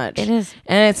It's too hard. much. It is.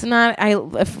 And it's not.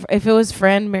 If it was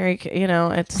friend Mary,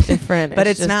 it's different. But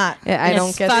it's just- not. I It's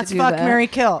don't get fuck, to do Fuck, that. marry,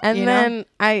 kill. And you know?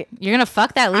 then You're gonna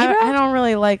fuck that Libra. I don't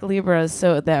really like Libras,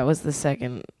 so that was the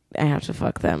second. I have to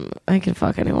fuck them. I can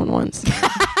fuck anyone once.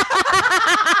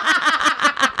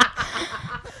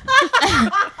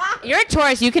 You're a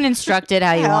Taurus. You can instruct it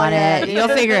how you Hell want yeah. it. You'll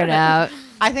figure it out.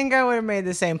 I think I would have made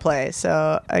the same play,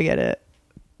 so I get it.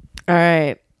 All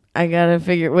right, I gotta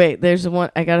figure. Wait, there's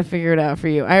one. I gotta figure it out for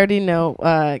you. I already know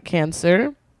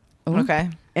Cancer, Okay.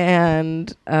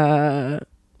 and I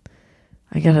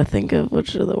gotta think of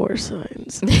which are the worst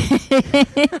signs.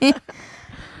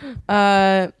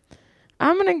 I'm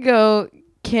gonna go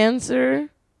Cancer,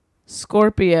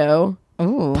 Scorpio,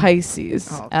 Ooh.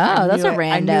 Pisces. I that's knew a it.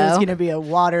 I knew it was rando. gonna be a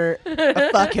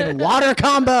fucking water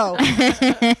combo.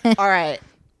 All right.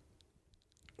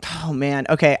 Oh man.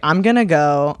 Okay, I'm gonna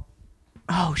go.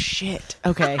 Oh shit.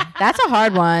 Okay. That's a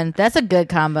hard one. That's a good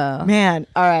combo. Man.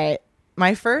 All right.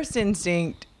 My first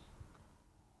instinct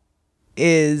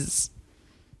is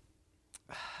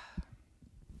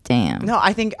Damn. no.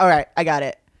 I think. All right. I got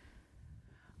it.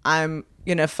 I'm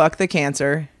gonna fuck the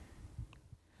Cancer.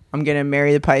 I'm gonna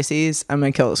marry the Pisces. I'm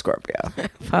gonna kill the Scorpio.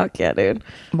 Fuck yeah, dude.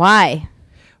 Why?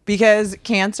 Because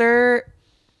Cancer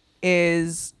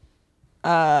is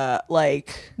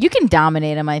like You can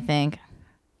dominate him. I think.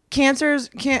 Cancers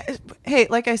can't. Hey,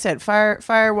 like I said,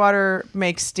 fire water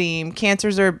makes steam.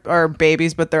 Cancers are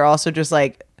babies, but they're also just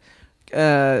like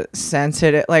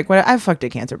sensitive. Like what I've fucked a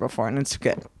Cancer before, and it's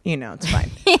good. It's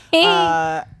fine.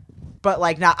 But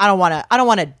like not. I don't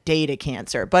want to date a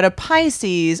Cancer. But a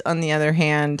Pisces, on the other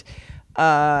hand,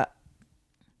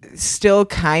 still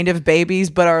kind of babies,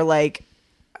 but are like.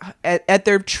 At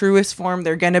their truest form,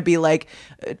 they're gonna be like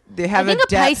they have. I think a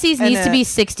depth Pisces and needs to be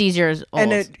 60s years old.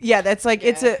 and that's like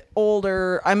it's a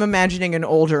older. I'm imagining an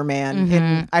older man.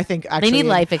 And I think actually need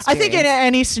life I think in experience.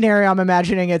 any scenario, I'm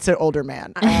imagining it's an older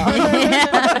man.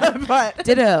 But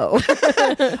Ditto.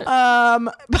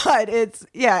 but it's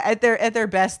at their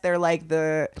best, they're like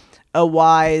a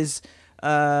wise,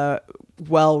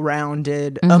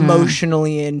 well-rounded,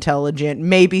 emotionally intelligent,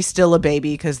 maybe still a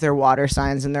baby because they're water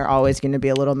signs and they're always going to be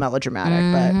a little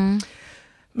melodramatic. But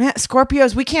man,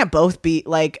 Scorpios, we can't both be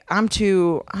like I'm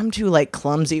too like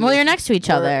clumsy. well, with- you're next to each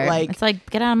or, other. Like It's like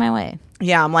get out of my way.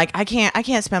 yeah, I'm like I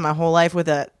can't spend my whole life with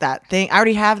that thing. I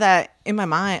already have that in my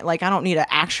mind. Like I don't need an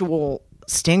actual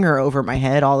stinger over my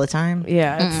head all the time.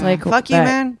 Yeah, it's like Fuck you,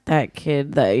 man. That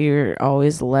kid that you're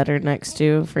always letter next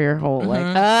to for your whole like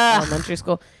elementary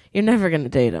school. You're never gonna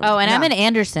date him. Oh, and I'm No. in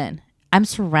Anderson. I'm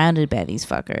surrounded by these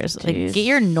fuckers. Like, Jeez. get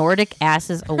your Nordic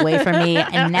asses away from me.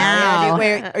 And now,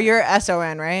 Wait, you're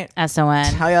SON, right? SON.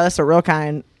 Hell yeah, that's a real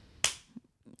kind.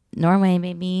 Norway,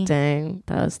 baby. Dang,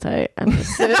 that was tight. I'm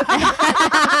just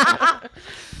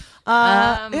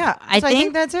Yeah, I so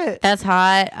think that's it. That's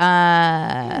hot.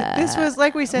 This was,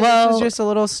 like we said, well, this was just a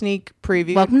little sneak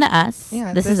preview. Welcome to Us.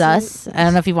 Yeah, this is us. I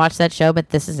don't know if you watched that show, but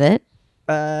this is it.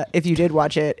 If you did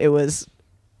watch it, it was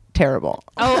terrible.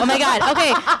 Oh my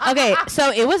God. Okay. So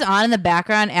it was on in the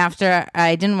background after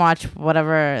I didn't watch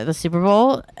whatever the Super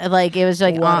Bowl. Like it was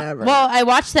like Whatever. Well, I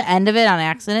watched the end of it on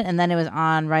accident, and then it was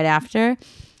on right after,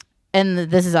 and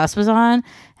This Is Us was on,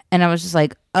 and I was just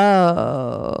like,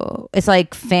 oh, it's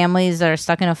like families that are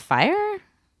stuck in a fire.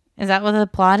 Is that what the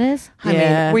plot is? I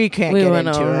mean, we can't we get went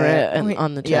into over it. it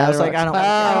on the Yeah, I was like, I don't want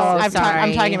to. I'm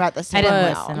sorry. talking about the I Super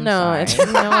didn't Bowl. listen. I'm no, sorry.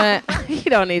 you know what? You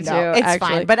don't need No, to. it's actually.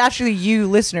 fine. But actually, you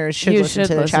listeners should You listen should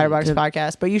to the listen Chatterbox to-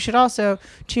 podcast. But you should also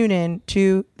tune in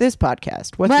to this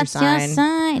podcast. What's your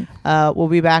sign? We'll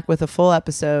be back with a full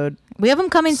episode. We have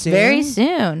them coming Soon? very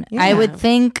soon. Yeah. I would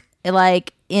think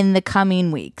like in the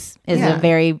coming weeks is Yeah. a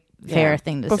very fair Yeah.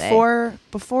 thing to say.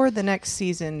 Before the next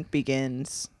season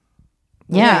begins.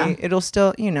 Yeah. it'll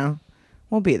still,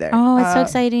 we'll be there. Oh, it's so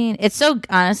exciting. It's so,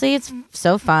 honestly, it's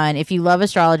so fun. If you love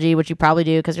astrology, which you probably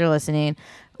do because you're listening,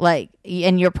 like,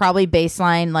 and you're probably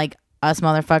baseline like us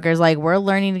motherfuckers, like we're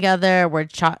learning together. We're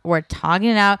talking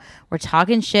it out. We're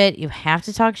talking shit. You have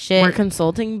to talk shit. We're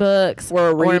consulting books.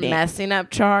 We're reading. messing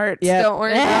up charts. Yeah. Don't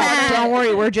worry about it. Don't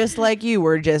worry, we're just like you.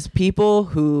 We're just people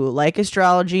who like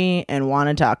astrology and want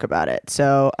to talk about it.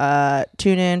 So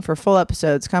tune in for full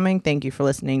episodes coming. Thank you for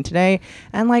listening today.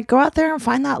 And like go out there and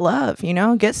find that love,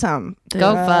 get some.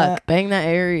 Go fuck. Bang that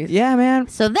Aries. Yeah, man.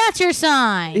 So that's your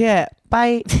sign. Yeah.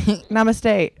 Bye.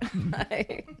 Namaste.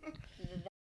 Bye.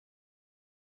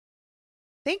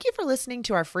 Thank you for listening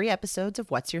to our free episodes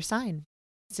of What's Your Sign.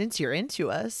 Since you're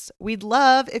into us, we'd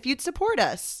love if you'd support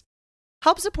us.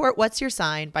 Help support What's Your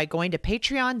Sign by going to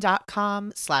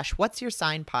patreon.com/What's Your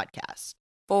Sign podcast.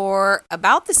 For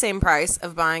about the same price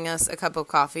of buying us a cup of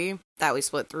coffee that we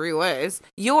split 3 ways,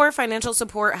 your financial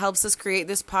support helps us create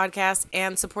this podcast,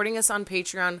 and supporting us on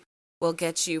Patreon will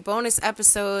get you bonus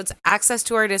episodes, access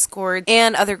to our Discord,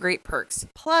 and other great perks.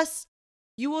 Plus,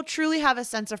 you will truly have a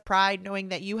sense of pride knowing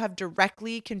that you have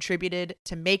directly contributed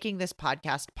to making this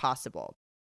podcast possible.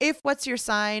 If What's Your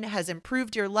Sign has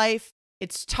improved your life,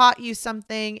 it's taught you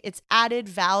something, it's added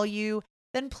value,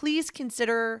 then please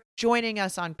consider joining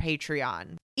us on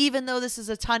Patreon. Even though this is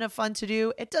a ton of fun to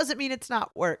do, it doesn't mean it's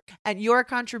not work. And your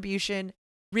contribution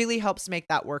really helps make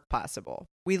that work possible.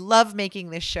 We love making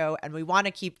this show and we want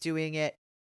to keep doing it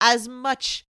as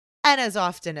much and as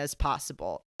often as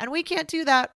possible. And we can't do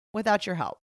that without your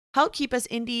help. Help keep us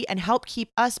indie and help keep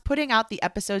us putting out the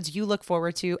episodes you look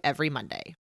forward to every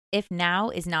Monday. If now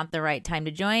is not the right time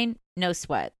to join, no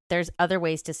sweat. There's other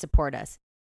ways to support us.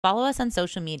 Follow us on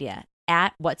social media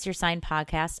at What's Your Sign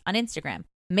Podcast on Instagram.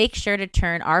 Make sure to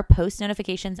turn our post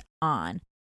notifications on.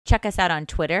 Check us out on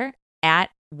Twitter at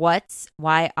What's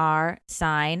YR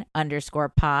Sign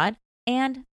 _pod.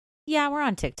 And yeah, we're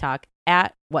on TikTok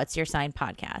at What's Your Sign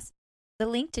Podcast. The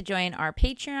link to join our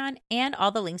Patreon and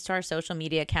all the links to our social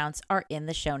media accounts are in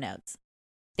the show notes.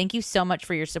 Thank you so much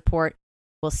for your support.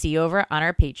 We'll see you over on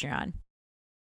our Patreon.